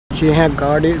ये हैं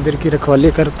गार्ड, इधर की रखवाली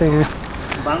करते हैं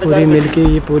पूरी मिल की।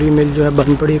 ये पूरी मिल जो है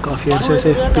बंद पड़ी है काफ़ी अरसे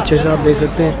से, पीछे से आप देख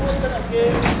सकते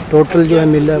हैं टोटल जो है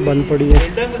मिल है बंद पड़ी है।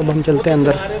 अब हम चलते हैं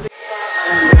अंदर।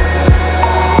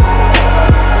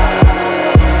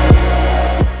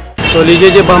 तो लीजिए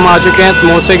जब हम आ चुके हैं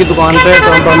समोसे की दुकान पे,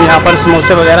 तो अब हम यहाँ पर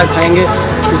समोसे वगैरह खाएंगे।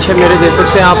 पीछे मेरे देख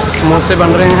सकते हैं आप समोसे बन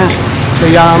रहे हैं, तो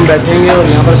यहाँ हम बैठेंगे और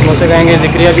यहाँ पर समोसे खाएंगे।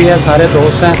 जिक्रिया भी है, सारे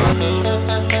दोस्त हैं।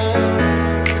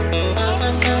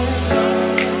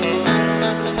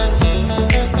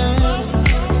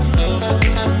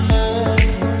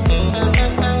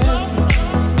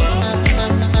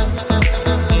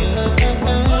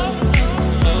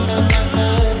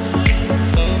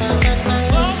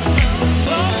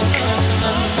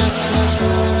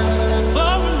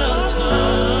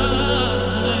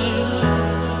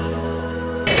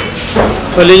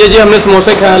 तो लीजिए जी हमने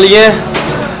समोसे खा लिए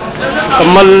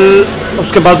कम्मल,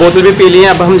 उसके बाद बोतल भी पी ली है।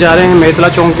 अब हम जा रहे हैं मेतला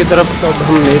चौक की तरफ। तो अब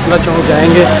हम मेतला चौक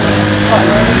जाएंगे,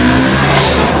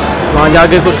 वहाँ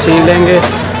जाके कुछ सीन लेंगे।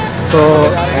 तो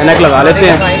ऐनक लगा लेते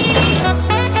हैं।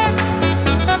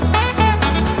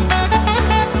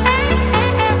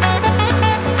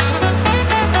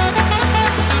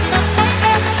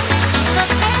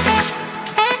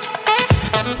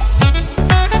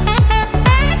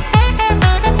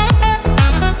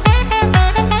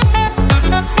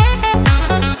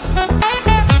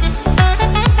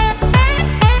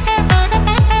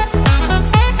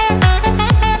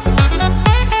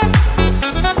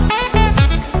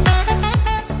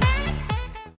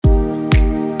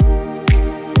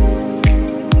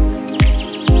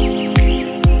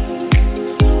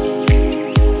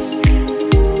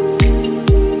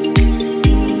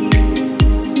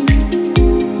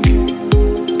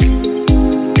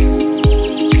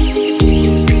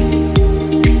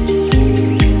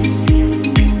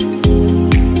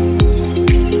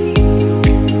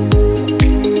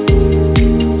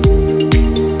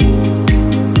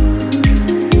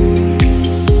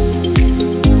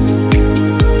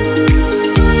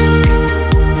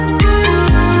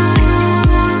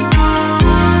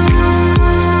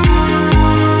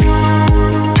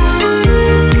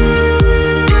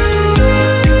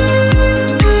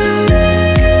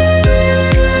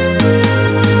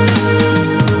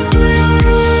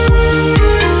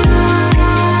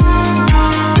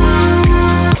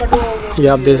 ये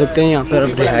आप देख सकते हैं यहाँ पर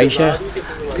रिहाइश है,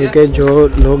 क्योंकि जो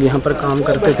लोग यहाँ पर काम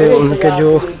करते थे उनके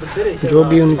जो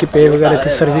भी उनकी पे वगैरह थी,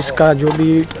 सर्विस का जो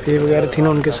भी पे वगैरह थी ना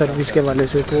उनके सर्विस के वाले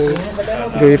से, तो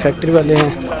जो ये फैक्ट्री वाले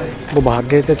हैं वो भाग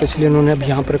गए थे, तो इसलिए उन्होंने अब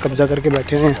यहाँ पर कब्ज़ा करके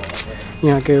बैठे हुए हैं।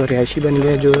 यहाँ के रिहायशी बन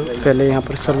गए, जो पहले यहाँ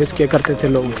पर सर्विस किया करते थे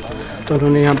लोग, तो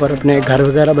उन्होंने यहाँ पर अपने घर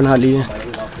वगैरह बना लिए हैं।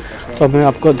 तो अब मैं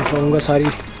आपको दिखाऊँगा सारी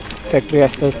फैक्ट्री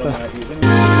आहिस्ता आहिस्ता।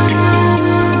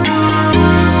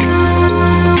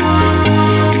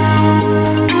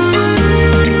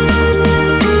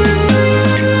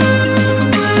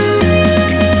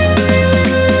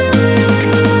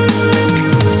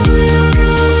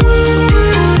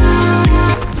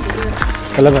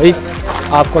 चलो भाई,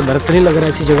 आपको डर तो नहीं लग रहा है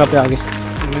ऐसी जगह पे आगे?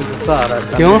 गुस्सा आ रहा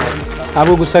है। क्यों?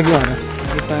 आपको गुस्सा क्यों आ रहा है?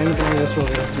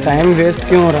 टाइम वेस्ट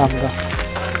क्यों हो रहा है आपका?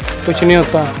 कुछ नहीं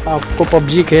होता। आपको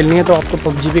पबजी खेलनी है तो आपको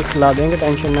पबजी भी खिला देंगे,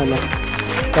 टेंशन ना लें।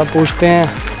 तो आप पूछते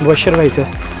हैं बशर भाई से।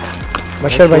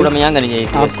 बशर भाई,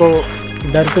 आपको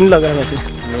डर तो नहीं लग रहा वैसे?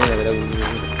 नहीं लग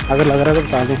रहा। अगर लग रहा है तो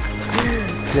बता दें,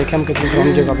 देखें हम कितनी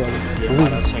पुरानी जगह पर आ।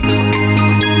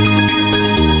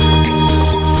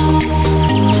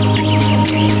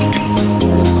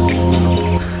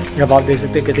 जब आप देख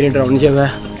सकते हैं कितनी डरावनी जगह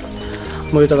है,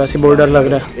 मुझे तो वैसे बहुत डर लग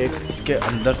रहा है। एक इसके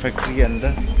अंदर, फैक्ट्री के अंदर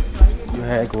जो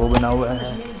है एक वो बना हुआ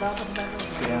है।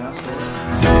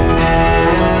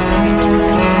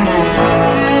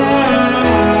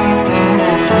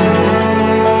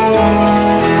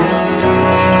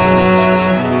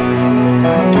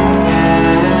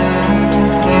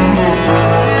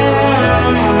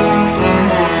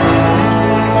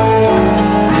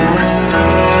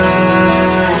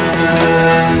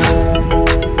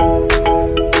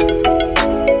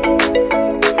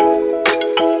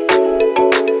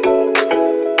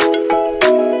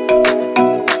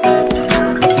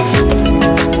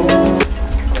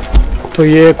 तो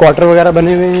ये क्वार्टर वगैरह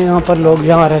बने हुए हैं, यहाँ पर लोग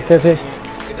यहाँ रहते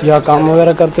थे या काम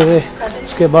वगैरह करते थे।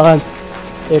 उसके बाद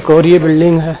एक और ये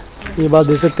बिल्डिंग है, ये बात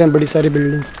देख सकते हैं, बड़ी सारी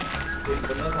बिल्डिंग।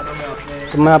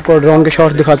 तो मैं आपको ड्रोन के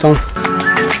शॉट दिखाता हूँ।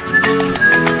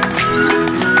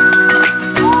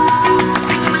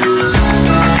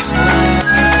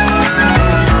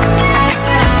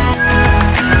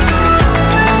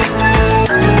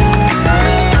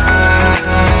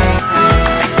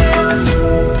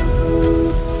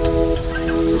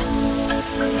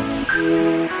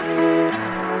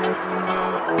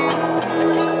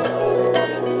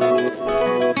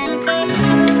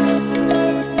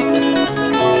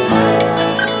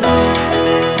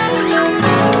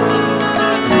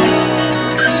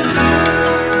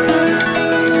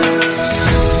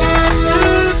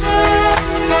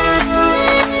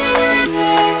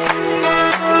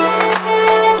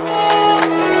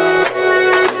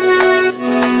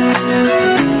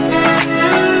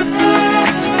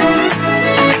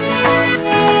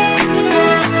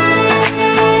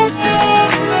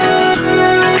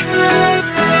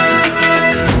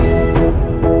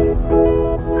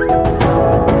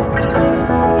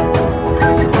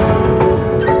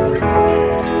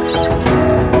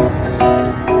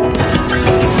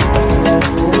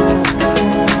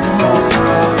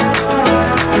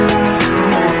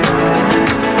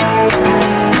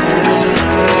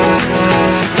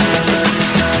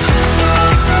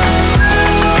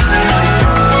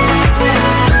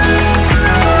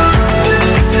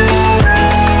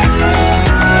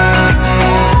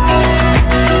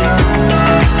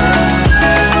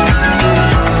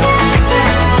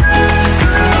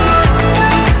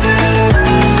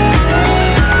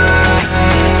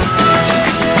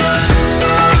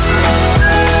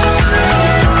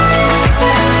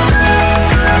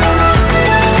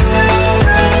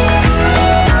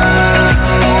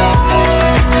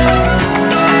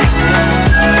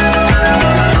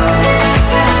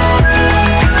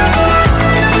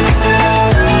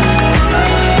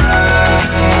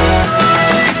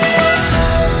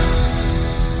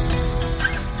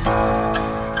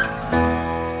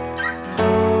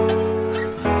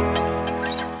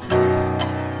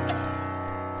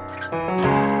 है।